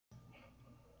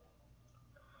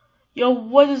Yo,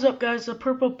 what is up guys, the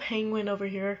Purple Penguin over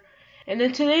here. And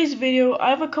in today's video, I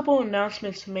have a couple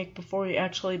announcements to make before we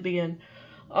actually begin.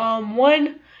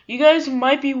 One, you guys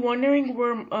might be wondering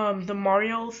where the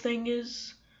Mario thing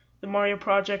is, the Mario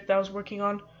project that I was working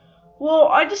on. Well,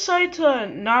 I decided to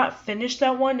not finish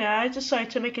that one, and I decided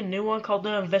to make a new one called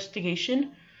The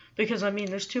Investigation. Because, I mean,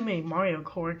 there's too many Mario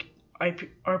Kart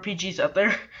RPGs out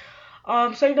there.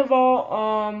 Second of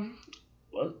all,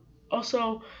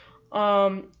 also,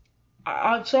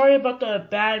 I'm sorry about the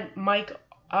bad mic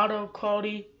audio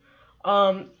quality.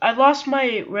 I lost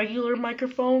my regular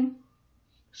microphone,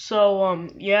 so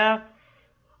yeah.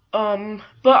 But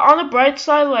on the bright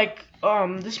side, like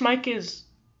this mic is,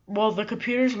 well, the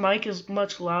computer's mic is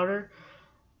much louder.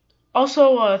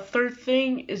 Also, third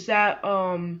thing is that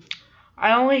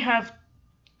I only have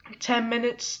 10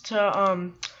 minutes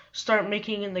to start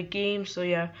making in the game, so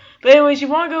yeah. But anyways, you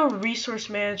want to go to Resource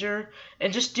Manager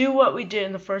and just do what we did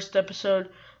in the first episode.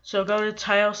 So go to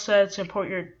Tile Sets, import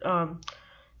your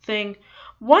thing.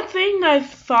 One thing that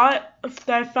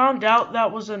I found out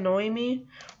that was annoying me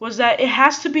was that it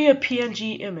has to be a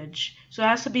PNG image. So it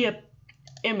has to be a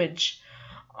image.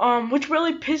 Which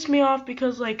really pissed me off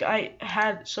because like I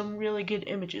had some really good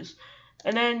images.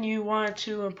 And then you want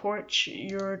to import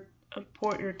your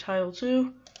tile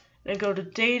too. Then go to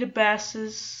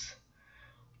databases,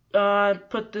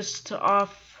 put this to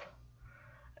off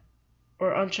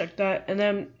or uncheck that, and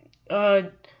then go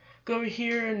over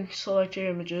here and select your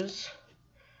images.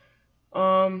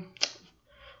 Now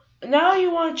you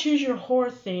want to choose your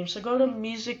horror theme, so go to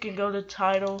music and go to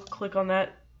title, click on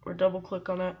that or double click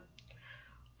on that.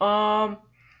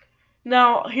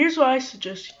 Now here's what I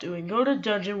suggest you doing. Go to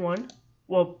Dungeon 1.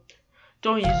 Well,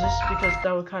 don't use this because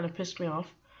that would kind of piss me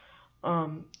off.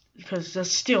 Because that's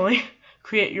stealing.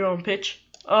 Create your own pitch.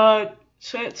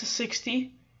 Set it to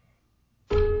 60.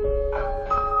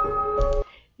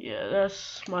 Yeah,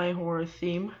 that's my horror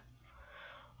theme.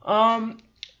 And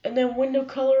then window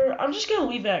color, I'm just gonna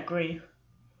leave that gray.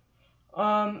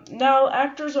 Now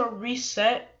actors are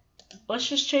reset. Let's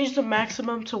just change the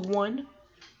maximum to 1.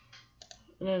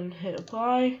 And then hit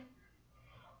apply.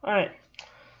 Alright.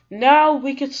 Now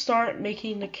we can start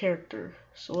making the character.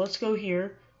 So let's go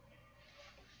here.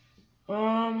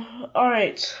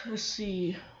 Alright, let's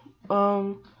see.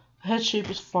 Head shape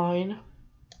is fine.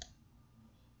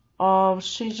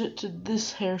 Let's change it to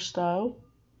this hairstyle.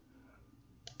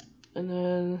 And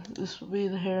then this will be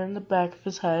the hair in the back of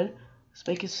his head. Let's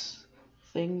make his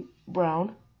thing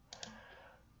brown.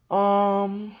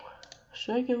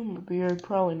 Should I give him a beard?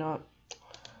 Probably not.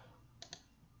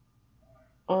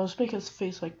 Let's make his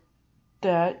face like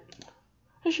that.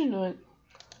 I should know it.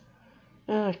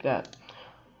 And like that.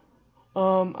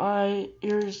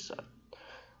 Ears,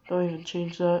 don't even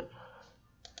change that.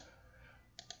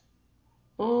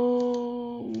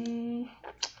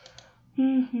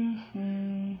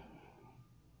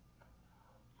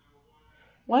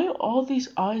 Why do all these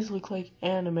eyes look like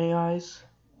anime eyes?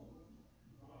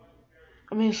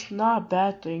 I mean, it's not a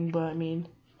bad thing, but I mean,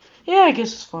 yeah, I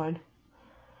guess it's fine.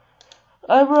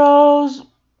 Eyebrows.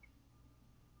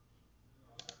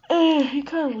 He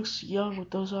kind of looks young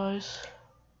with those eyes.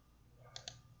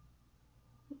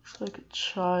 Looks like a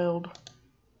child.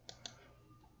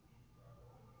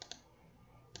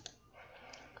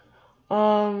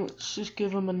 Let's just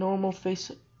give him a normal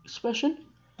face expression.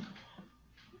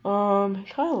 He kind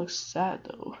of looks sad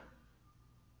though.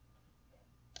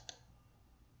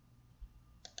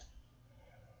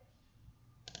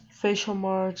 Facial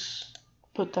marks,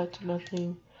 put that to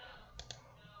nothing.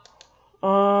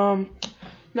 Now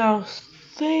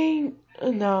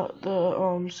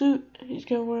the suit he's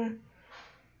gonna wear.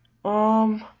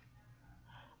 I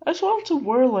just want him to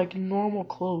wear like normal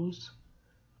clothes.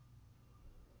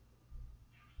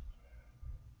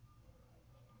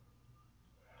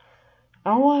 I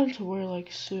don't want him to wear like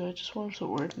a suit, I just want him to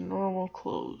wear normal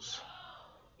clothes.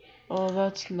 Oh,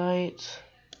 that's night.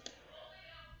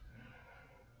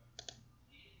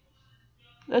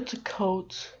 That's a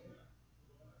coat.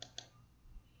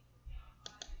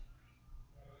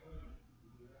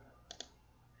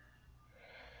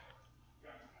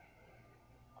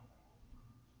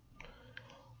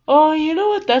 Oh, you know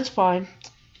what? That's fine.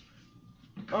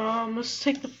 Let's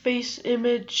take the face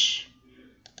image.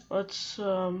 Let's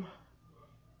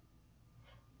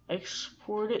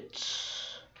export it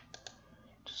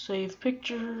to save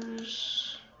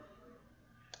pictures.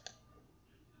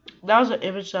 That was an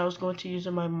image that I was going to use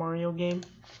in my Mario game.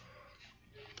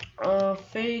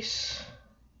 Face.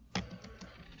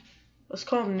 Let's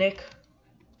call him Nick.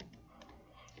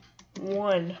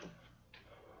 1.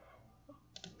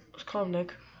 Let's call him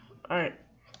Nick. Alright.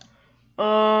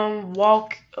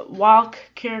 walk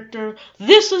character.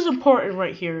 This is important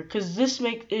right here because this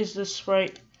is the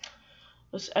sprite.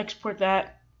 Let's export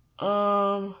that.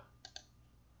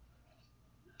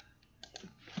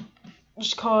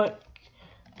 Just call it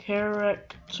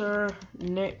character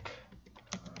Nick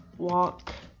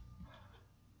walk,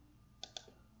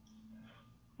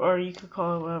 or you could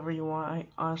call it whatever you want. I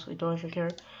honestly don't even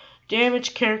care.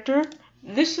 Damage character.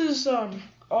 This is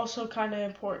also kind of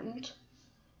important.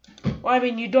 Well, I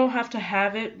mean, you don't have to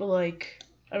have it, but like,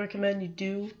 I recommend you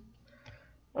do.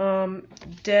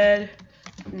 Dead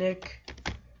Nick.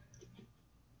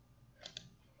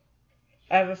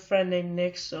 I have a friend named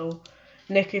Nick, so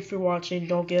Nick, if you're watching,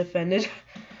 don't get offended.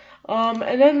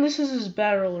 And then this is his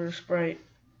battler sprite.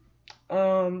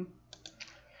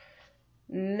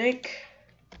 Nick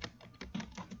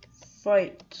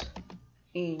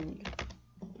fighting.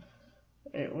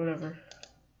 Whatever.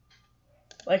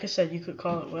 Like I said, you could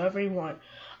call it whatever you want.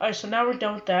 Alright, so now we're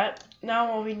done with that.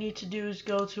 Now all we need to do is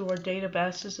go to our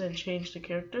databases and change the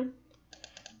character.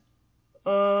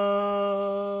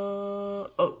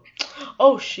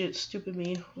 Oh shit, stupid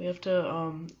me. We have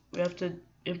to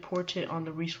import it on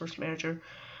the resource manager.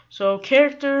 So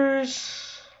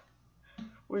characters,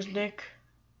 where's Nick?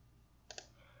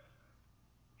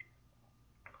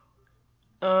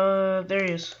 There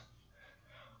he is.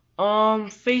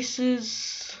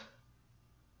 Faces.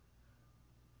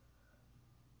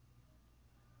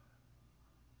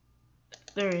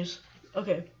 There he is.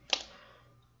 Okay.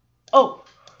 Oh,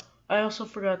 I also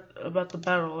forgot about the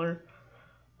battler.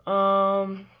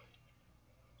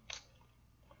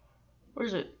 Where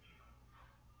is it?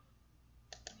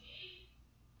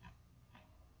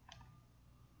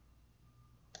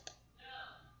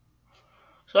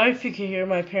 Sorry if you can hear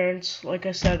my parents. Like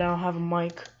I said, I don't have a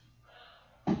mic.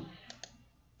 I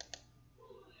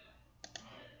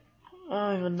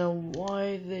don't even know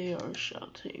why they are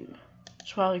shouting.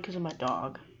 It's probably because of my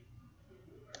dog.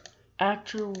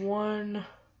 Actor 1.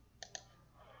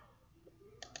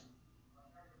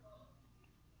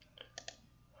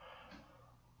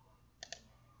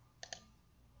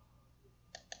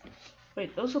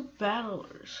 Wait, those are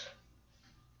battlers.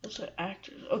 Those are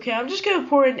actors. Okay, I'm just gonna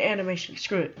import in animation.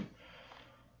 Screw it.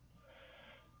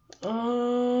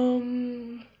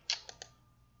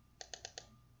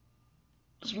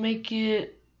 Let's make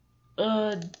it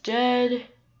dead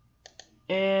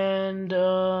and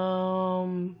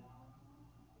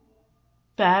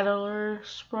battler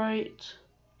sprite.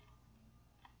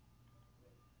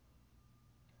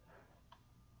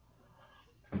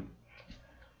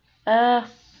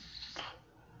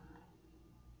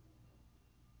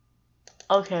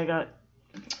 Okay, I got it.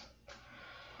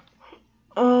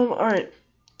 Alright.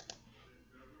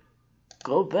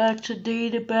 Go back to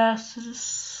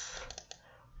databases.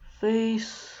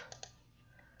 Face.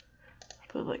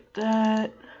 Put it like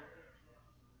that.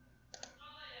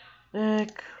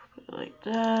 Nick. Put it like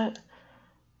that.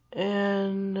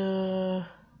 And,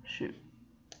 shoot.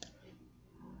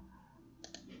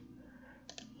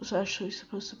 I was actually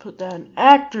supposed to put that in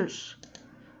actors.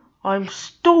 I'm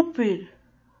stupid.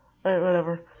 Alright,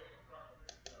 whatever.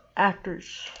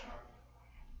 Actors.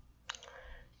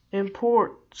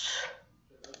 Import.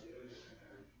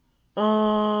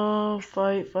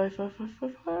 Fight.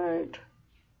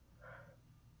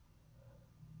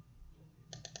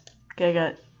 Okay, I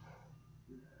got it.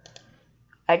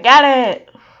 I got it!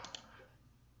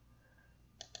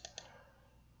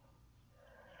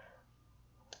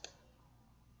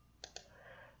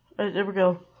 Alright, there we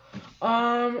go.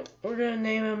 We're gonna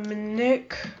name him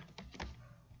Nick.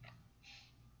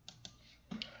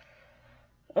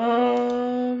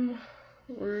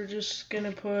 We're just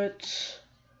gonna put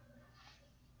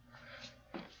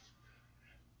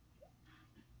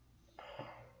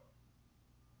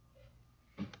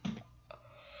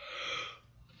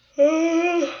I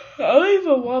don't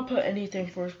even want to put anything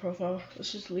for his profile.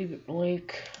 Let's just leave it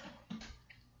blank.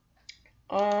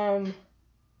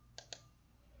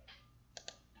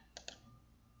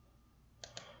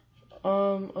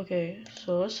 Okay,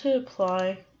 so let's hit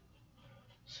apply.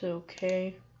 Say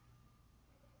okay.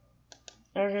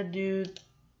 Now we're gonna do.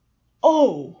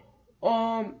 Oh,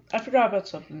 I forgot about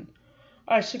something.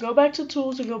 Alright, so go back to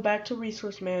tools and go back to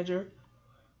resource manager.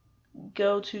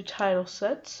 Go to title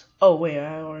sets. Oh wait,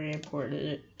 I already imported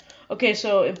it. Okay,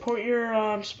 so import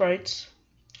your sprites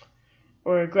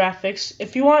or graphics.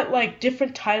 If you want like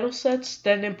different title sets,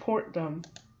 then import them.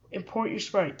 Import your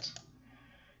sprites.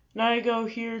 Now you go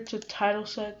here to title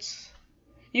sets.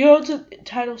 You go to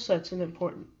title sets and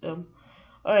import them.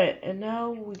 Alright, and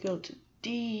now we go to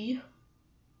D.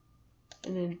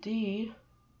 And then D,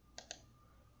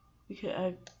 we can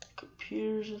add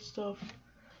computers and stuff.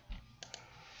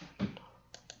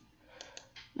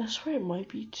 That's where it might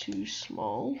be too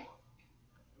small.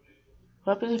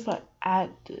 What happens if I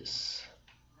add this?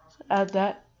 Add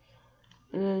that.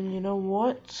 And then, you know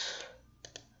what?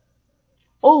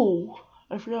 Oh,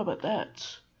 I forgot about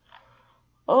that.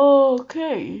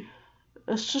 Okay.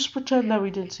 Let's just pretend that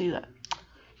we didn't see that.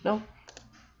 No?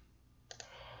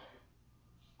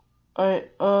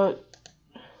 Alright, oh,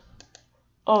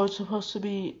 it's supposed to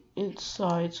be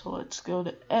inside, so let's go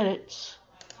to edit.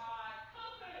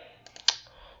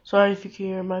 Sorry if you can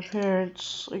hear my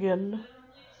parents again.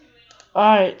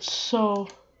 Alright, so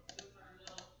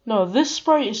no, this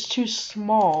sprite is too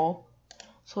small.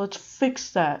 So let's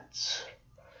fix that.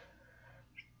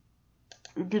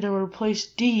 We're gonna replace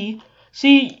D.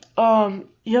 See,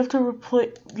 you have to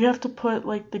put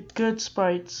like the good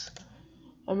sprites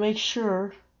and make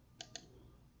sure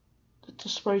that the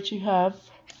sprites you have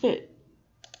fit.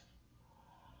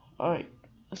 Alright,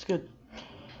 that's good.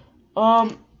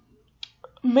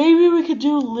 Maybe we could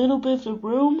do a little bit of the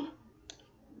room.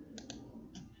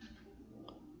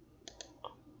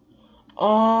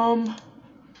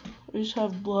 We just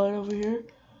have blood over here.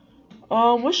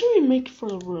 What should we make for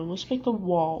the room? Let's make the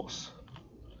walls.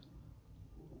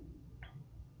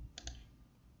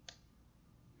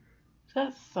 Is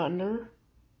that thunder?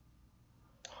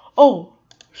 Oh,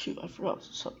 shoot, I forgot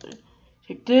something.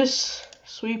 Take this,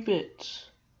 sweep it.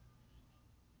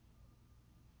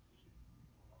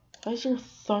 Why is there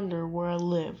thunder where I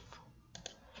live?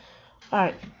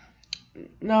 Alright,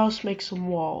 now let's make some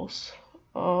walls.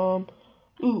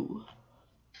 Ooh.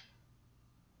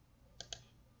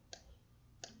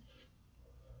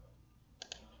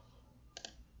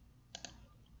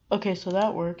 Okay, so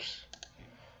that works.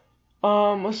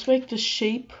 Let's make the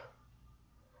shape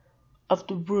of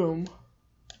the room.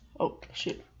 Oh,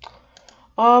 shit.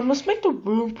 Let's make the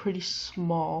room pretty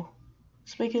small.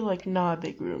 Let's make it like not a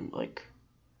big room, like.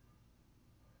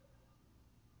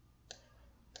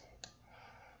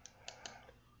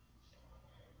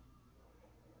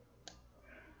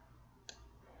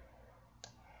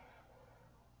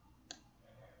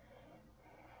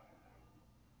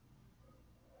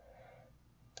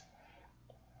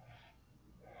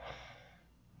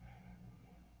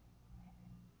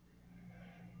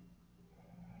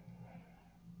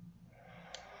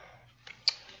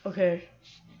 Okay.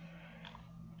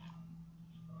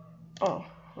 Oh,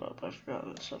 hold up, I forgot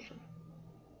about something.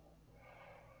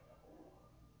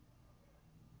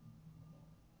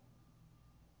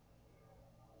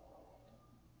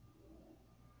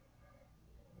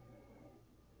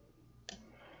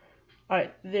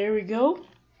 Alright, there we go.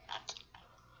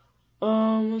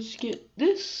 Let's get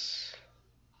this.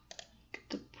 Get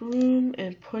the broom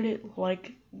and put it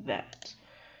like that.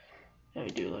 Now we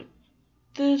do like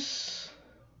this.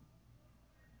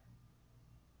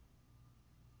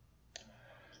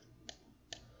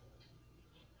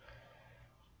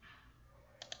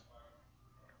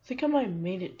 I think I might have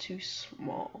made it too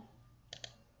small.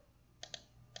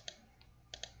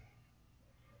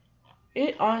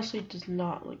 It honestly does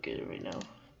not look good right now.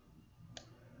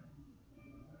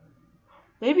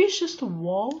 Maybe it's just the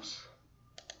walls.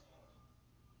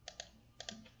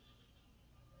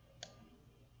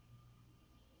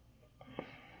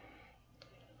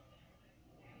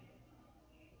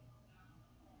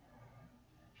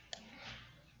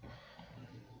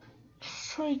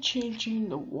 Let's try changing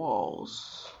the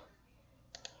walls.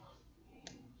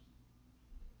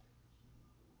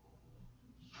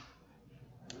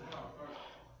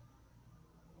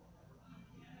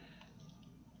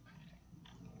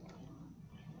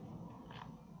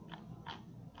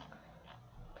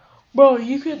 Bro,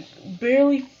 you could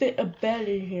barely fit a bed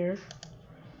in here.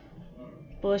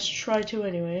 But let's try to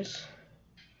anyways.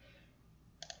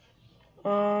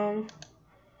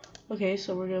 Okay,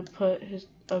 so we're gonna put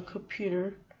a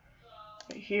computer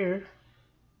right here.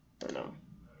 Or no.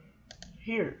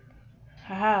 Here.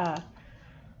 Haha.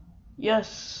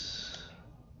 Yes.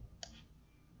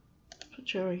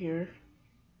 Put you over here.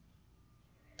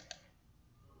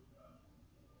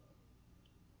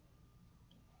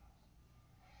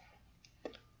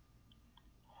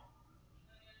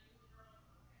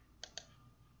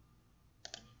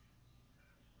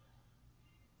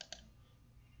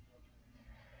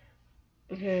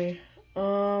 Okay,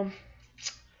 let's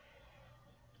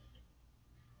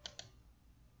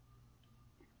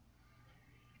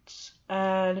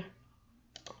add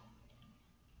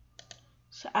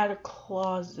a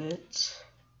closet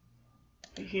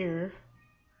right here.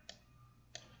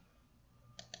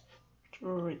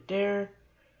 Drawer right there.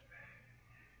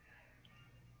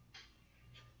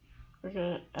 We're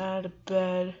gonna add a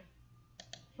bed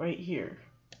right here.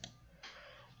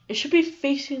 It should be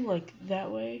facing like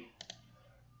that way.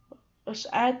 Let's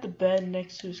add the bed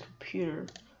next to his computer.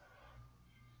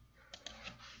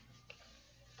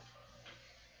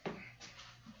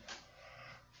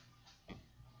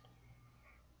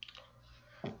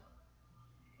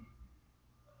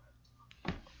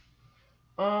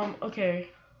 Okay.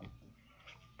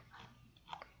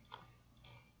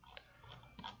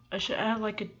 I should add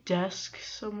like a desk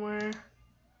somewhere.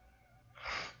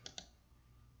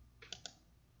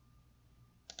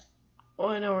 Oh,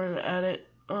 I know where to add it.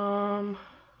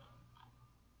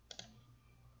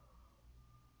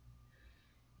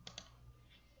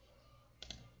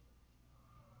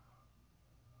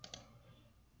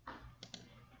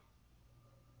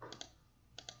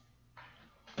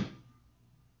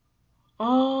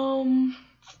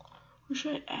 Where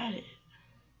should I add it?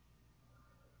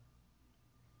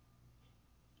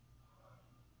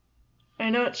 I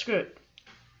know it's good.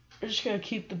 I'm just gonna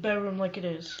keep the bedroom like it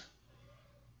is.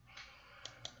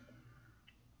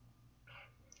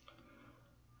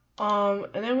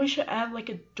 And then we should add like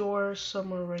a door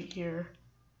somewhere right here.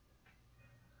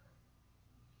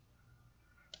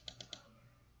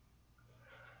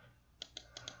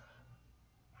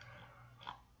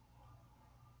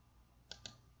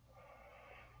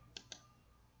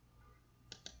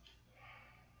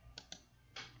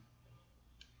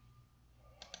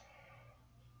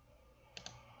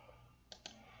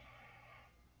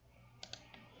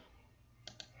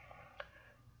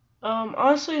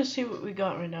 Honestly, let's see what we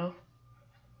got right now.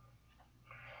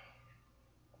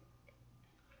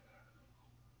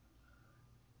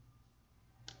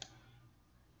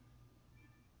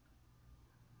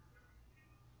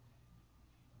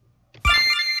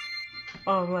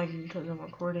 Oh, I'm lagging because I'm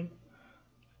recording.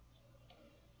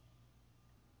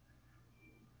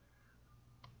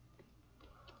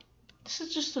 This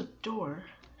is just a door.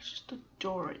 It's just a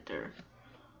door right there.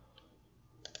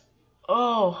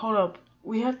 Oh, hold up.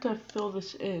 We have to fill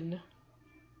this in.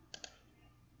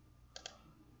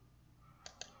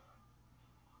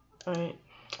 Alright.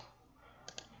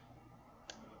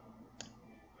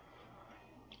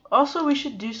 Also, we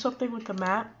should do something with the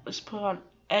map. Let's put on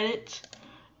edit.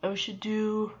 And we should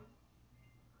do...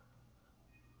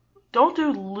 Don't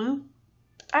do loop.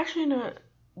 Actually, no.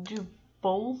 Do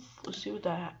both. Let's see what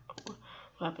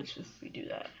happens if we do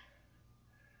that.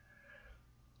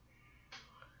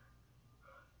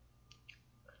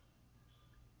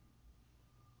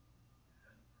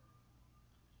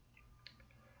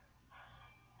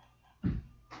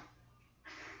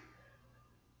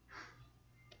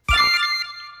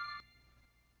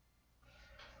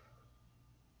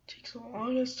 Takes a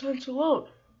long time to load.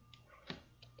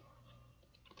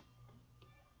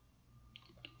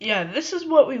 Yeah, this is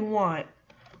what we want.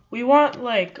 We want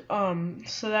like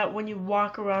so that when you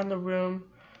walk around the room,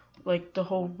 like the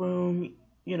whole room,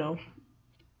 you know,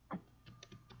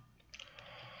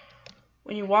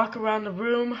 when you walk around the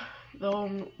whole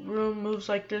room moves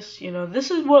like this, you know.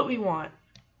 This is what we want.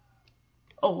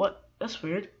 Oh, what? That's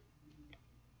weird.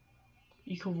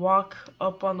 You can walk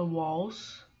up on the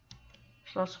walls.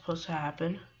 It's not supposed to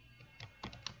happen.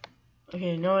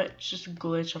 Okay, you know what? It's just a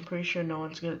glitch. I'm pretty sure no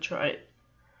one's gonna try it.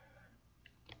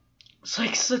 It's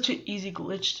like such an easy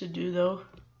glitch to do though.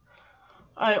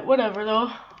 Alright, whatever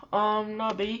though.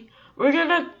 Not biggie. We're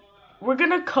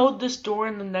gonna code this door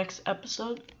in the next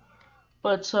episode.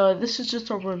 But this is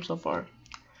just our room so far.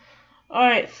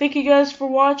 Alright, thank you guys for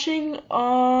watching.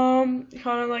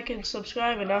 Comment, like, and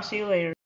subscribe, and I'll see you later.